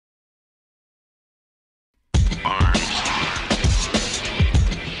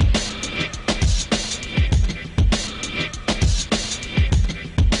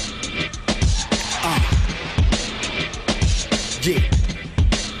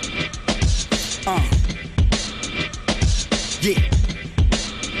Yeah.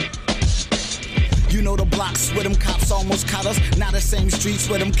 You know the blocks where them cops almost caught us. Now the same streets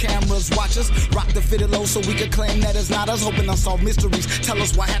where them cameras watch us. Rock the fitted low so we could claim that it's not us. Hoping unsolved mysteries tell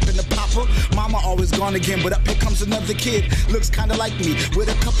us what happened to Papa. Mama always gone again, but up here comes another kid. Looks kinda like me with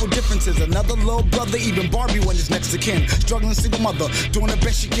a couple differences. Another little brother, even Barbie when it's next to kin. Struggling single mother, doing the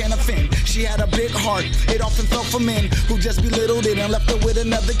best she can offend. She had a big heart, it often felt for men who just belittled it and left her with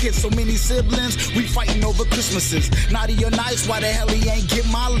another kid. So many siblings, we fighting over Christmases. Naughty or nice, why the hell he ain't get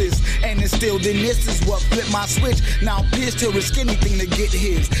my list? And instilled in this is what flipped my switch. Now I'm pissed, he'll risk anything to get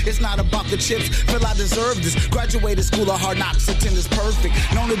his. It's not about the chips, feel I deserve this. Graduated school of hard knocks, attendance perfect.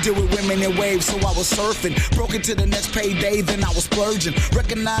 Known to deal with women in waves, so I was surfing. Broke into the next payday, then I was splurging.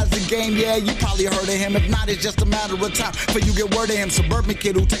 Recognize the game, yeah, you probably heard of him. If not, it's just a matter of time for you get word of him. Suburban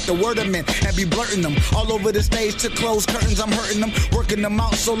kid who take the word of men and be blurting them. All over the stage to close curtains, I'm hurting them. Working them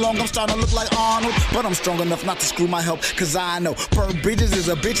out so long, I'm starting to look like Arnold. But I'm strong enough not to screw my help, cause I know burn bridges is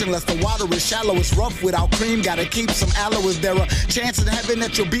a bitch unless the water is shallow. It's rough without cream, gotta keep some aloe. Is there a chance in heaven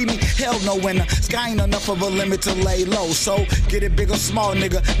that you'll beat me? Hell no, when the sky ain't enough of a limit to lay low. So get it big or small,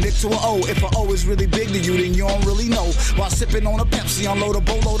 nigga, nick to an O. If an O is really big to you, then you don't really know. While sipping on a Pepsi, unload a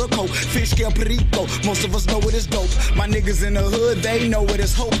boatload of coke. Fish scale perito, most of us know it is dope. My niggas in the hood, they know it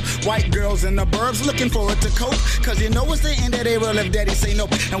is hope. White girls in the burbs looking for it to cope. Cause you know it's the end of their world if daddy say no.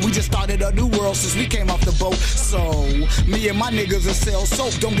 And we just started a new world since we came off the boat. So me and my niggas will sell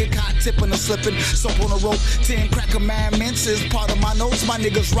soap. Don't get caught tipping or slipping. Soap on a rope, 10 crack commandments is part of my notes. My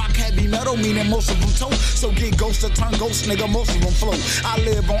niggas rock heavy metal, meaning most of them tote. So get ghost or turn ghost, nigga, most of them float. I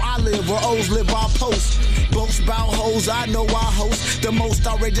live where O's live, I post. Boast bout hoes, I know I host. The most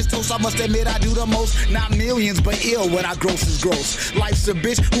outrageous toast, I must admit I do the most. Not millions, but ill when I gross is gross. Life's a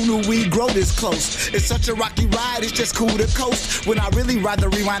bitch, who knew we'd grow this close? It's such a rocky ride, it's just cool to coast. When I really rather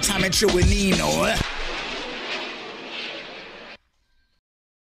rewind time and chill with Nino.